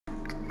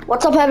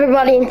What's up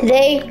everybody, and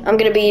today I'm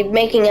going to be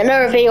making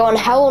another video on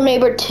Hello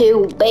Neighbor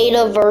 2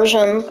 beta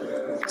version,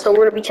 so we're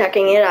going to be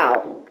checking it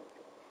out.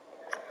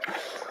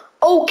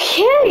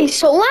 Okay,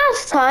 so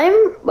last time,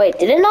 wait,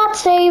 did it not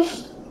save?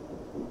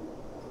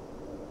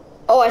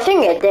 Oh, I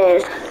think it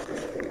did.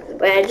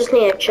 Wait, I just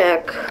need to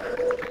check.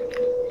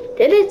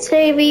 Did it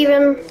save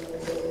even?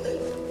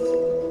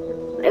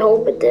 I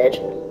hope it did.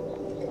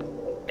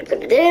 If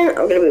it didn't,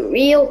 I'm going to be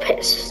real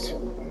pissed.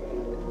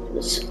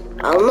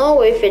 I'll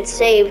know if it's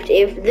saved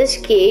if this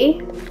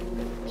key.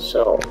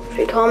 So if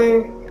we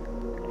come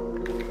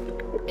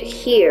to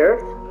here,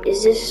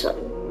 is this?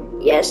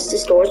 Yes,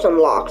 this door is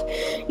unlocked.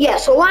 Yeah.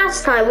 So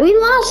last time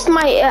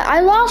I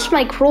lost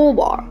my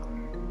crowbar.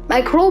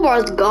 My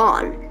crowbar is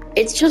gone.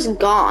 It's just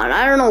gone.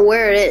 I don't know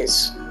where it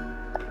is.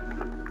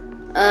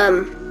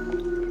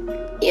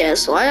 Yeah.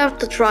 So I have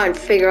to try and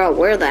figure out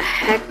where the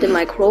heck did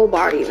my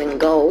crowbar even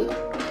go.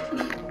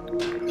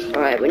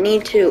 All right, we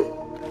need to.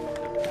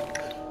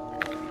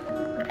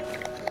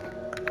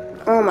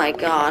 Oh my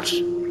gosh.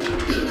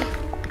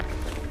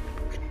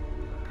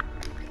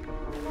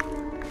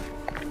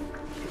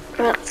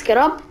 Let's get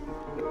up.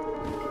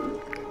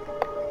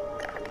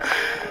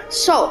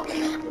 So,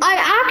 I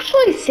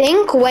actually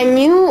think when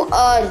you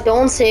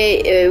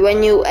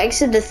when you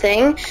exit the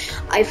thing,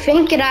 I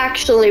think it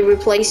actually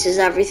replaces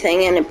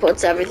everything and it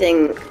puts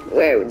everything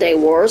where they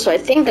were. So I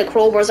think the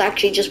crowbar's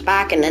actually just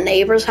back in the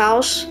neighbor's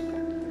house.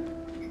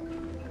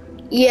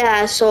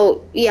 Yeah,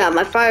 so, yeah,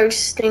 my fire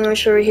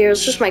extinguisher here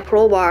is just my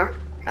crowbar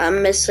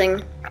I'm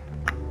missing.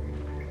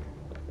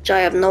 Which I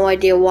have no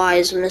idea why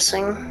is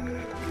missing.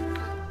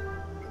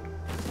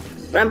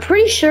 But I'm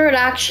pretty sure it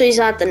actually is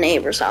at the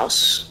neighbor's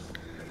house.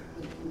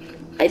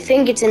 I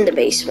think it's in the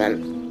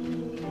basement.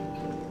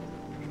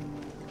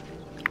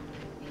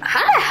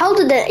 How the hell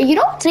did that, you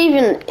know what's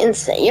even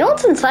insane? You know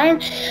what's insane?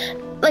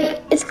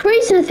 Like, it's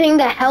crazy to think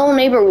that Hello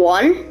Neighbor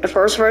 1, the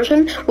first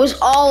version, was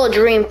all a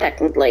dream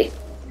technically.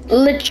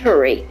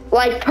 Literally,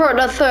 like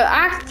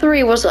Act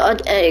 3 was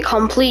a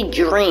complete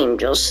dream.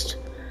 Just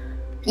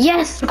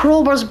yes, the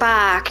crowbar's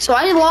back. So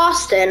I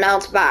lost it, and now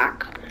it's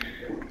back,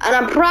 and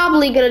I'm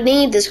probably gonna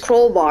need this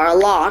crowbar a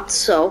lot.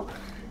 So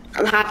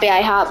I'm happy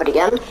I have it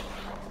again.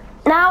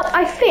 Now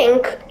I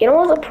think you know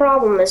what the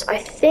problem is. I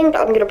think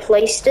I'm gonna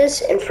place this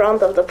in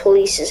front of the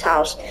police's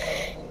house.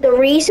 The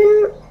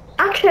reason,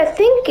 actually, I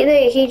think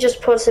he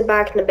just puts it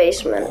back in the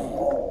basement.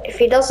 If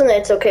he doesn't,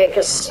 it's okay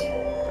because.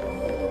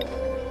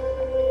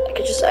 I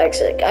could just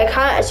exit. I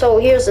can't. So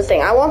here's the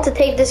thing. I want to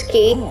take this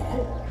key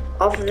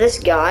off of this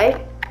guy.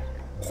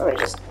 Let me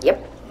just. Yep.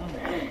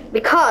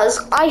 Because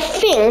I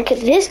think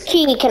this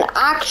key can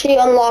actually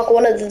unlock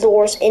one of the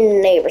doors in the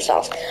neighbor's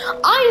house.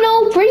 I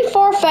know, pretty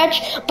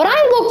far-fetched, but I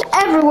looked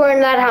everywhere in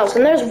that house,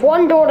 and there's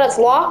one door that's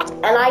locked,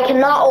 and I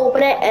cannot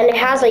open it, and it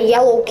has a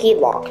yellow key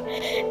lock.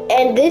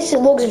 And this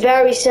looks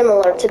very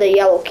similar to the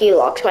yellow key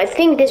lock, so I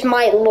think this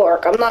might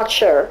work. I'm not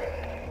sure.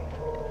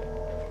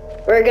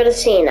 We're gonna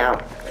see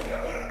now.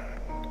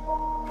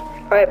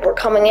 Alright, we're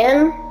coming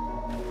in.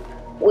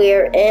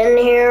 We're in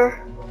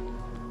here.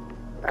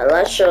 And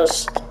let's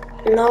just...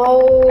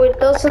 No, it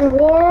doesn't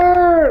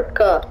work.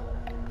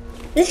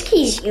 This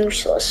key's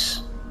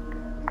useless.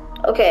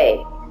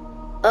 Okay.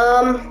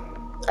 I'm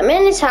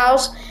in his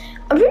house.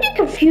 I'm really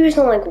confused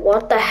on, like,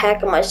 what the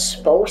heck am I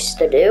supposed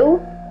to do?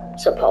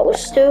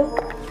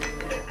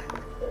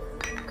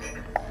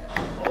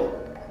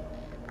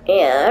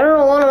 Yeah, I don't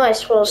know what am I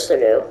supposed to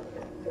do.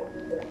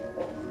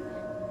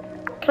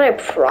 Can I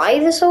pry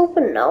this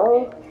open?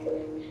 No.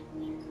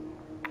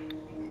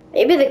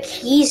 Maybe the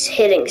key's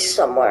hitting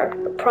somewhere,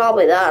 but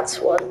probably that's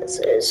what this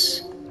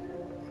is.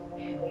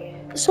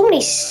 There's so many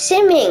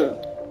simming.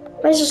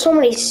 Why is there so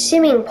many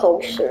simming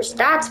posters?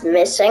 That's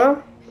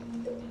missing.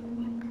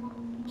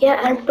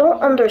 Yeah, I don't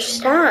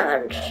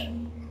understand.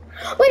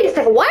 Wait a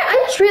second,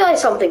 I just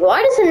realized something.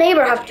 Why does the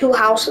neighbor have two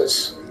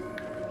houses?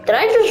 Did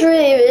I just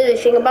really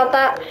think about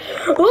that?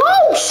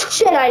 Oh,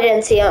 shit, I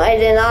didn't see him. I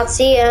did not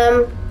see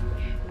him.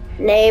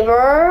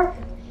 Neighbor,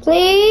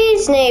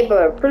 please,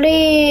 neighbor,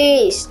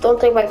 please, don't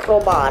take my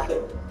crowbar.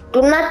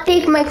 Do not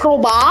take my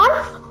crowbar.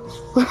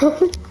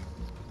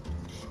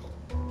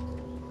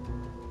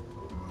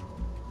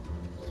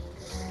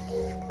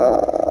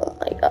 Oh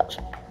my gosh.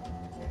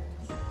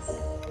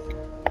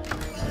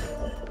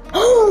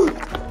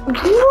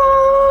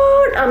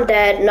 Run! I'm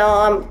dead.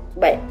 No,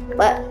 wait,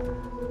 what?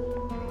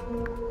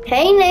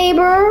 Hey,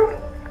 neighbor.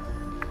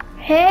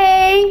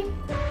 Hey.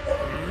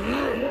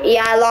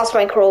 Yeah, I lost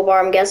my crowbar,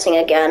 I'm guessing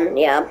again,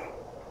 yeah.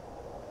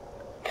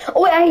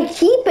 Oh, wait, I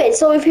keep it,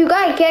 so if you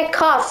guys get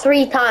caught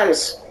 3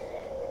 times.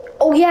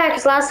 Oh, yeah,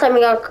 because last time we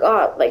got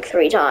caught, like,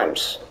 3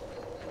 times.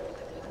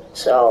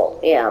 So,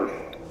 yeah.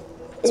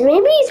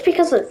 Maybe it's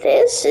because of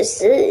this? Is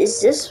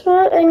this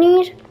what I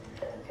need?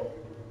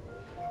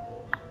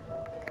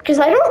 Because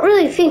I don't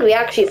really think we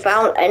actually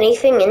found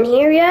anything in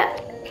here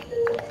yet.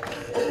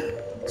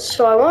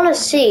 So I want to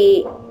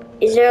see,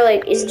 is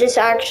this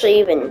actually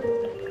even...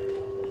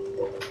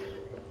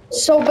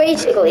 So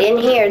basically, in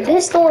here,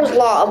 this door is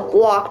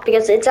blocked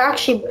because it's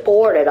actually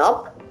boarded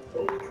up.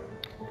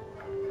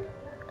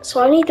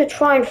 So I need to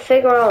try and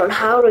figure out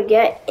how to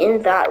get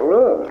in that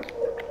room.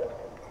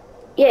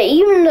 Yeah,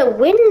 even the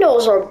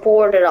windows are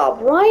boarded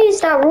up. Why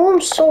is that room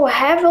so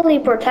heavily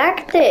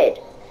protected?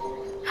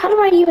 How do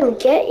I even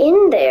get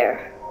in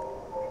there?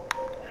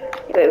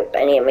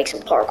 I need to make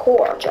some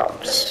parkour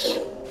jumps.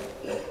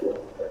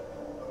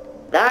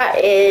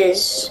 That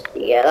is...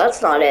 yeah,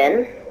 that's not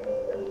in.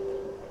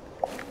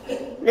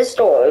 This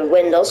door,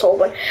 window's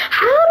open.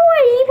 How do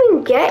I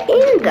even get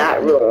in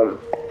that room?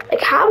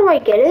 Like, how do I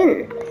get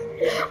in?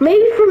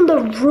 Maybe from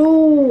the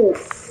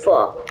roof.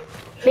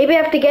 Maybe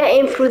I have to get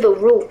in through the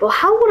roof. But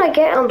how would I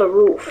get on the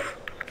roof?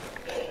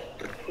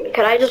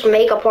 Can I just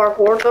make a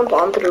parkour jump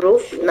onto the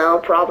roof? No,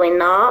 probably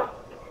not.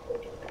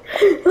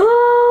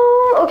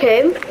 Oh,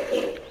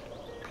 okay.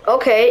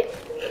 Okay.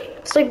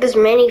 It's like this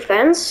mini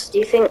fence. Do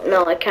you think?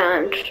 No, I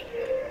can't.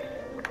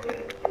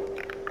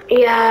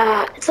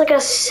 Yeah, it's like a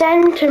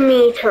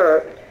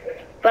centimeter.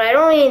 But I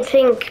don't even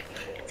think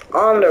it's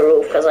on the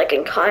roof because I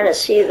can kind of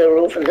see the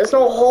roof and there's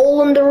no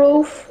hole in the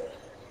roof.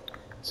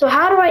 So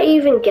how do I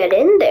even get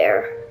in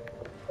there?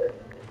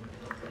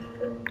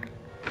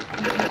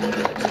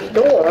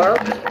 Door.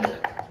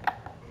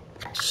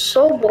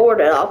 So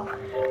boarded up.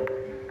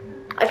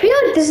 I feel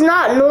like this is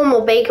not a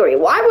normal bakery.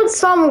 Why would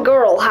some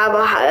girl have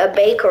a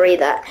bakery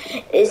that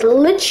is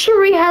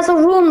literally has a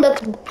room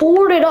that's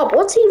boarded up?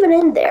 What's even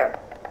in there?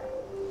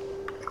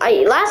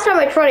 Last time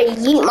I tried to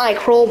yeet my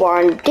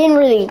crowbar and it didn't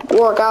really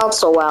work out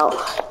so well.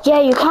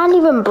 Yeah, you can't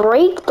even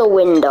break the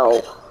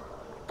window.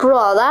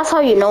 Bro, that's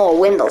how you know a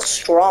window's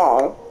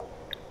strong.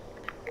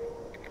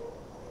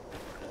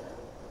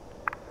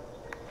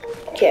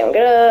 Okay, I'm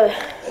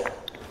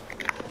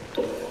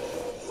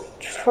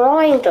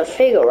trying to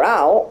figure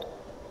out.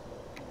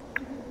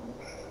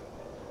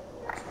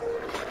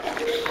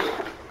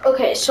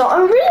 Okay, so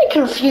I'm really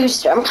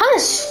confused here. I'm kind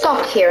of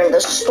stuck here in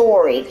the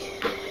story.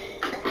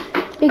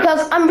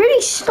 Because I'm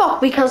really stuck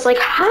because, like,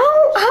 how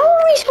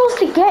are we supposed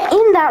to get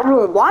in that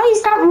room? Why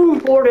is that room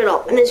boarded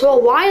up? And as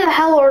well, why the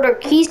hell are there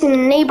keys in the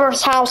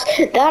neighbor's house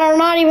that are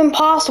not even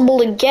possible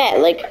to get?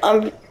 Like,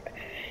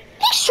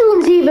 this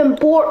room's even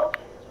board...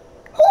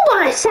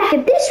 Hold on a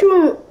second, this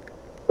room...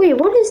 Wait,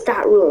 what is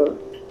that room?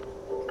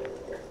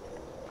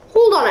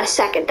 Hold on a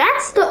second,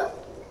 that's the...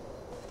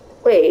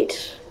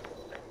 Wait...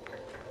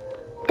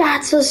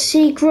 That's a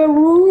secret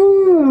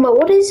room, but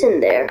what is in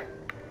there?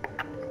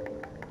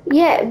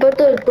 Yeah, but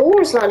the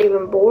door's not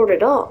even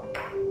boarded up.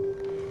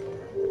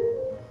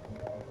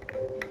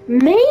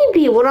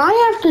 Maybe what I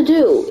have to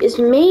do is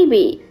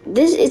maybe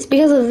it's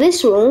because of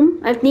this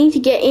room. I need to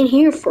get in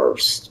here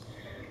first.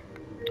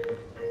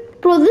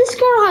 Bro, this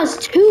girl has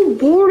 2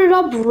 boarded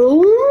up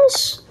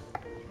rooms?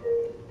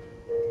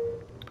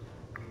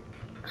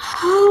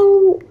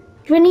 How?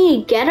 Do I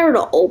need to get her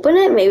to open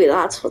it? Maybe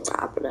that's what's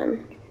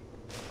happening.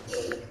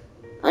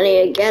 I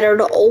need to get her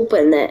to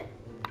open it.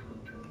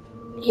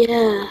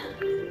 Yeah.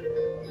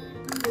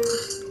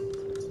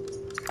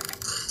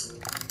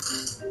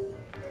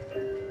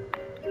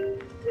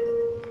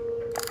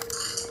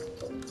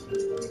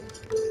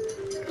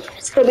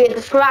 It's gonna be a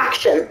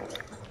distraction.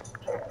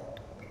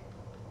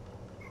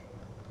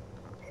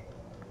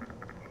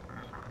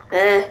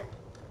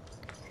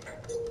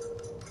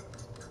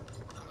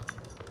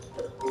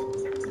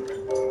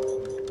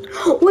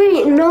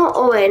 Wait, no.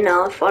 Oh wait,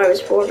 no. I thought it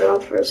was boarded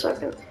up for a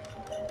second.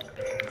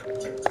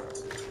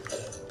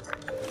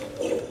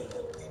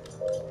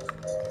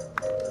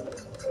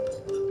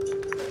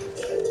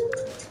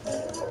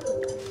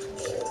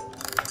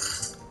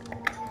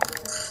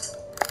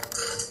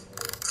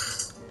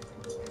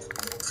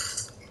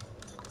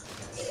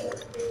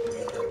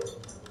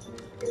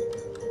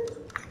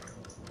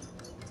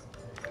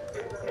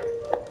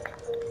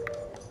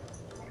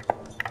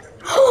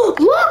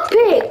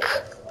 Lockpick!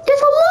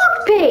 There's a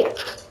lockpick!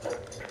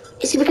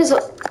 Is it because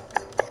of...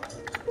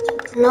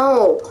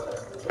 No.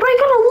 But I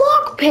got a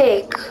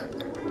lockpick!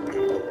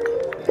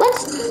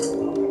 Let's...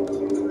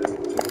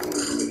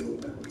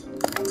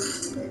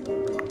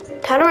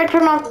 How do I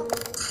turn off...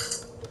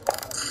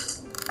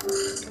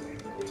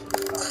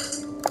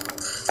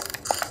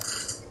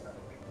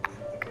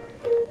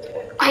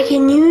 I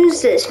can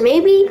use this,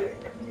 maybe?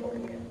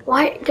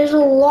 Why? There's a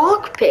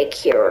lockpick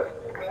here.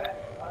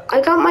 I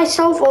got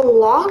myself a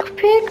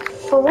lockpick?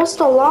 But what's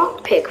the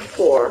lockpick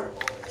for?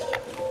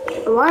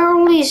 Why are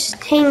all these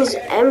things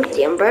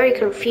empty? I'm very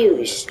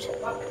confused.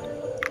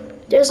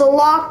 There's a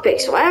lockpick,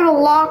 so I have a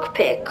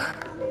lockpick.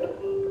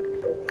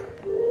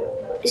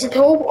 Is it the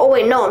whole... Oh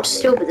wait, no, I'm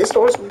stupid. This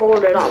door's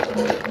boarded up.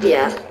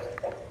 Yeah.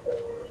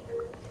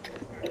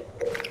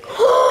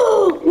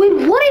 Wait,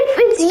 what if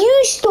it's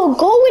used to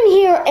go in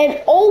here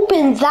and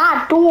open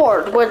that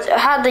door which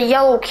had the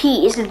yellow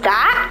key? Is it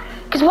that?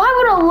 Because why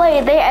would a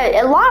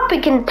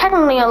lockpick can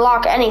technically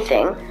unlock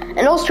anything,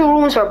 and those 2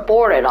 rooms are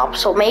boarded up,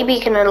 so maybe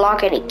it can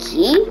unlock any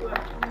key?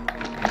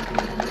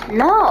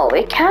 No,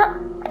 it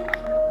can't.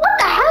 What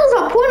the hell is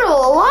the point of a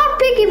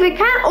lockpick if it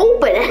can't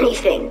open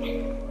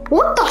anything?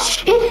 What the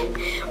shit?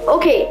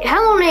 Okay,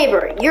 hello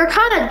neighbor, you're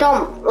kind of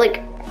dumb.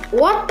 Like,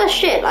 what the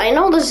shit? I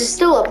know this is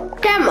still a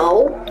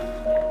demo,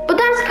 but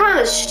that's kind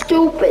of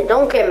stupid,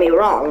 don't get me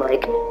wrong,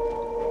 like...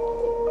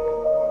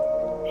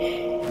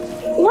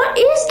 What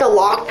is the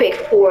lockpick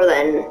for,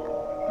 then?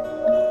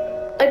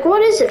 Like,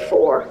 what is it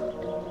for?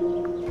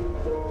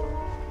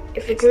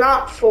 If it's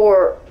not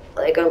for,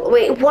 like, a...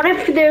 Wait, what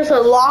if there's a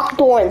locked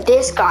door in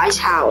this guy's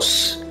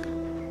house?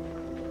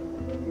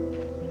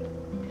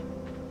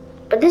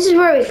 But this is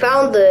where we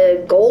found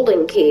the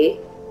golden key.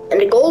 And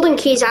the golden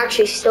key is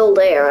actually still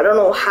there. I don't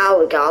know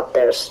how it got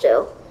there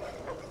still.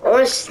 I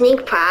want to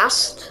sneak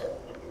past.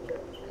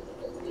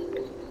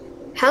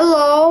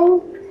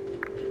 Hello?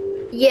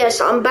 Yes,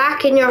 I'm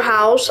back in your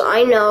house.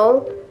 I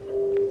know.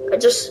 I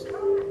just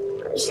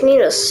need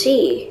to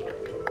see.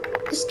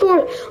 This door...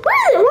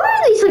 What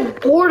are these,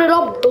 like, boarded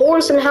up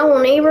doors in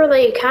Hello Neighbor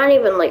that you can't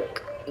even,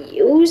 like,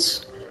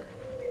 use?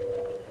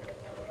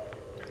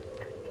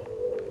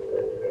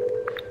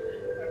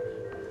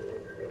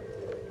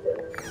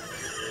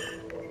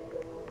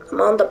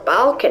 I'm on the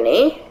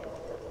balcony.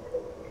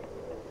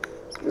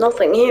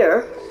 Nothing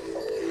here.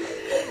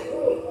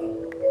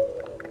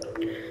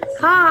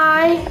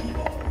 Hi.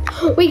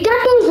 Wait,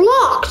 that door's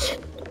locked.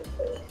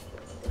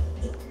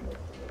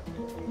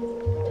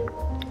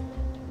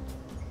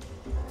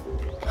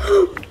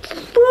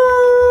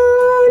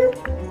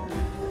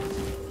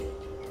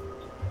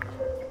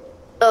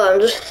 Oh, I'm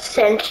just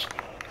sent.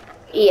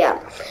 Yeah.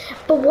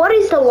 But what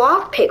is the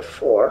lockpick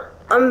for?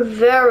 I'm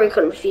very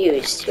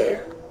confused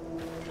here.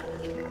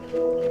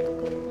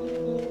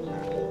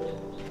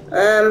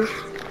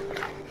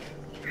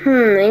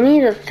 I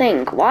need to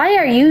think. Why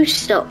are you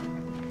still...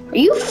 Are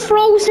you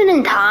frozen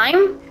in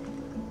time?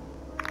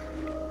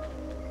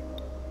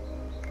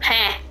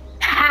 Ha,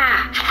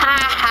 ha, ha,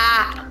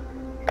 ha.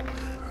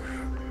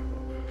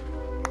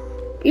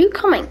 Are you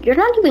coming? You're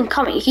not even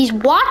coming. He's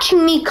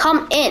watching me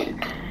come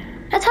in.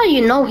 That's how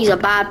you know he's a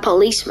bad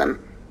policeman.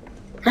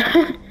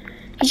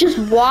 He's just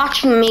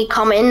watching me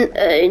come in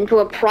into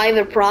a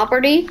private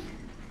property.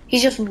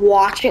 He's just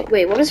watching.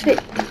 Wait, what is it?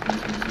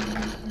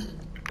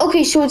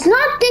 Okay, so it's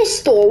not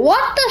this door.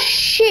 What the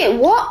shit?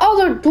 What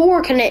other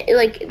door can it,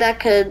 like,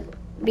 that could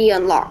be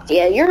unlocked?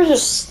 Yeah, you're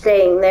just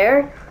staying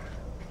there.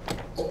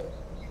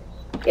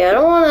 Yeah,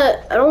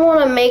 I don't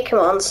wanna make him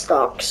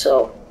unstuck,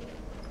 so.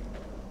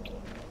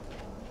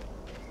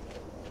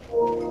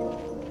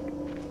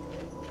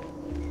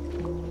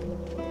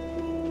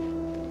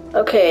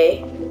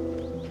 Okay.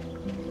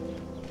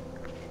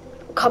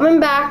 Coming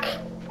back.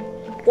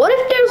 What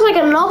if there's like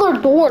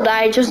another door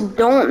that I just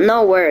don't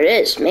know where it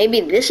is?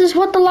 Maybe this is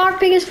what the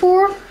lockpick is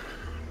for?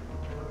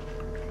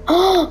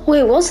 Oh,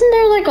 wait, wasn't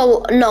there like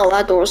a... No,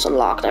 that door's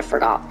unlocked, I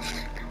forgot.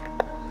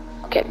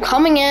 Okay,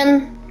 coming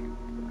in.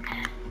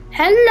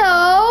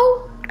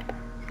 Hello?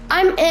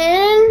 I'm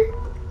in.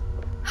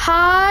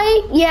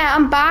 Hi? Yeah,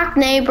 I'm back,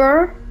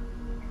 neighbor.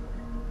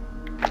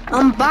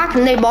 I'm back,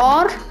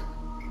 neighbor.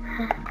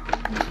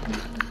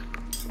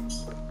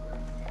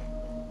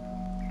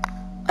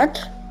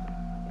 What?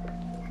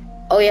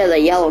 Oh yeah, the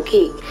yellow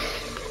key.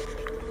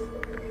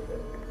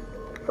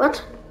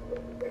 What?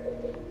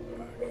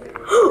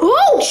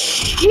 Oh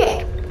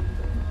shit!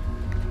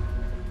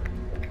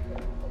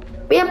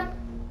 Yep,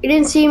 you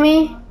didn't see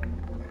me.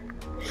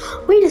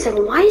 Wait a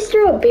second, why is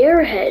there a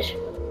bear head?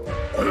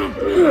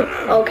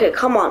 Okay,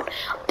 come on.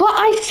 But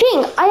I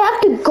think I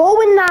have to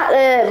go in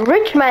that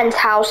rich man's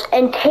house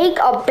and take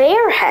a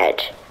bear head.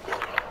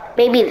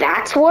 Maybe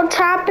that's what's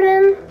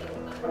happening?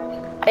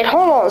 Wait,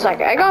 hold on a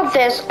second. I got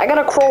this. I got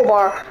a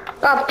crowbar.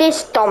 Got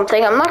this dumb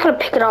thing. I'm not gonna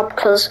pick it up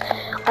because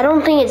I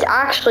don't think it's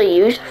actually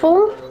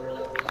useful.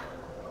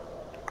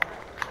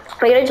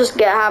 I'm gonna just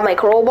have my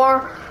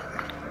crowbar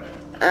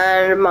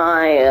and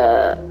my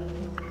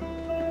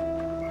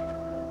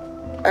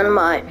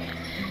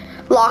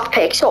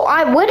lockpick. So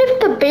what if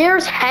the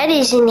bear's head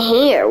is in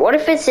here? What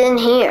if it's in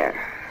here?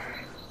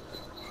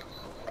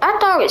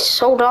 That dog is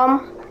so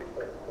dumb.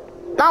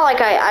 Not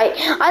like I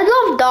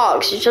love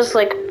dogs. It's just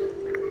like,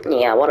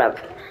 yeah, whatever.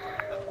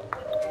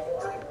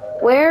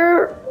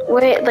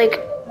 Wait,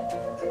 like,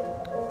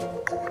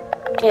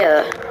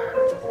 yeah.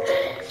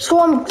 So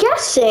I'm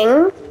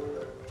guessing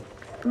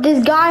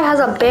this guy has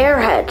a bear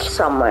head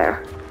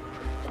somewhere.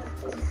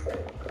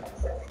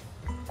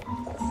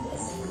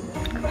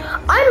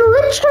 I'm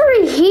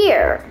literally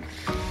here.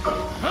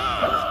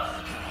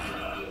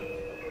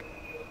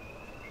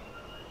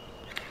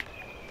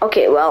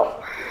 Okay,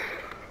 well,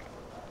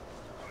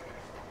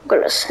 I'm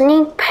gonna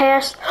sneak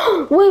past.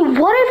 Wait,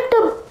 what if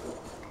the...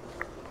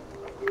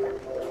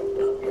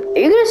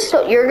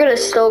 You're gonna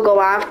still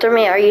go after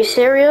me? Are you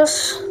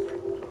serious?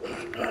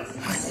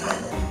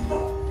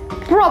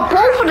 Bro,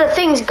 both of the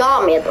things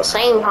got me at the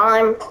same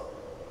time.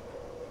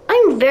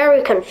 I'm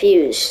very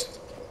confused.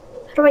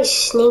 How do I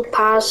sneak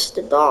past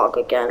the dog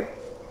again?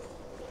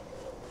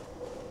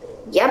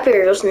 Yep,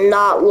 you're just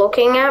not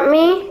looking at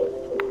me.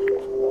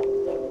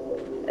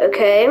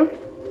 Okay.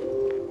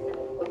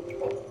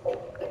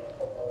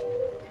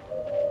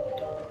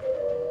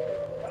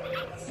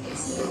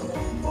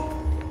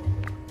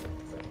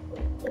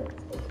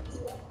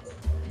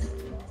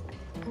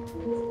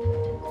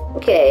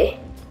 Okay.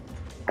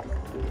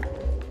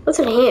 What's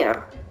in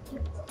here?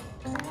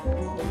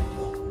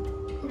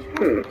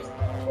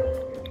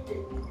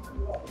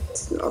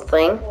 It's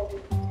nothing.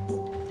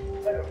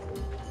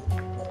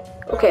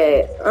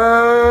 Okay,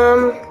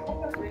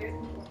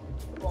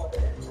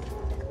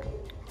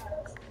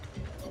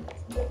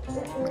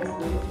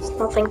 there's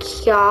nothing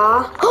here.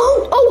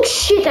 Oh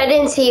shit, I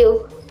didn't see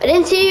you. I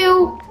didn't see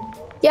you.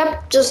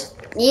 Yep,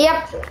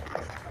 yep.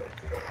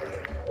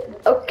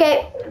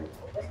 Okay.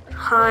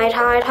 Hide,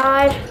 hide,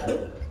 hide.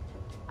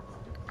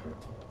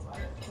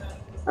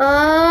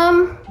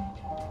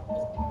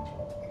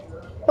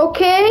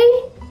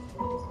 Okay.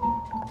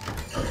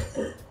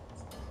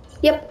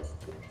 Yep.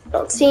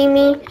 Don't see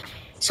me.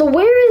 So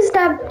where is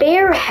that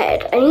bear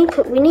head?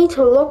 We need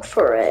to look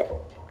for it.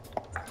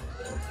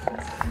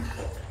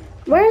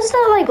 Where's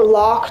that like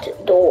locked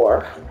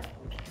door?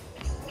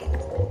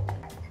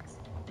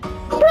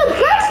 Bro,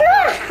 that's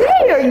not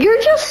fair.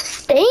 You're just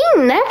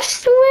staying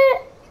next to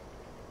it.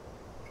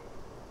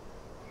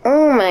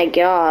 Oh my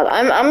god.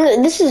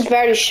 This is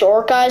very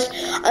short, guys.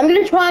 I'm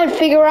gonna try and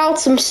figure out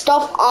some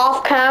stuff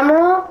off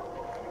camera.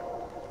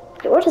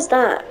 What is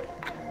that?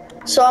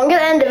 So I'm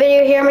gonna end the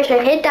video here. Make sure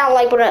to hit that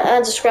like button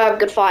and subscribe.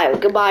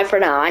 Goodbye for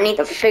now. I need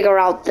to figure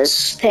out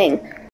this thing.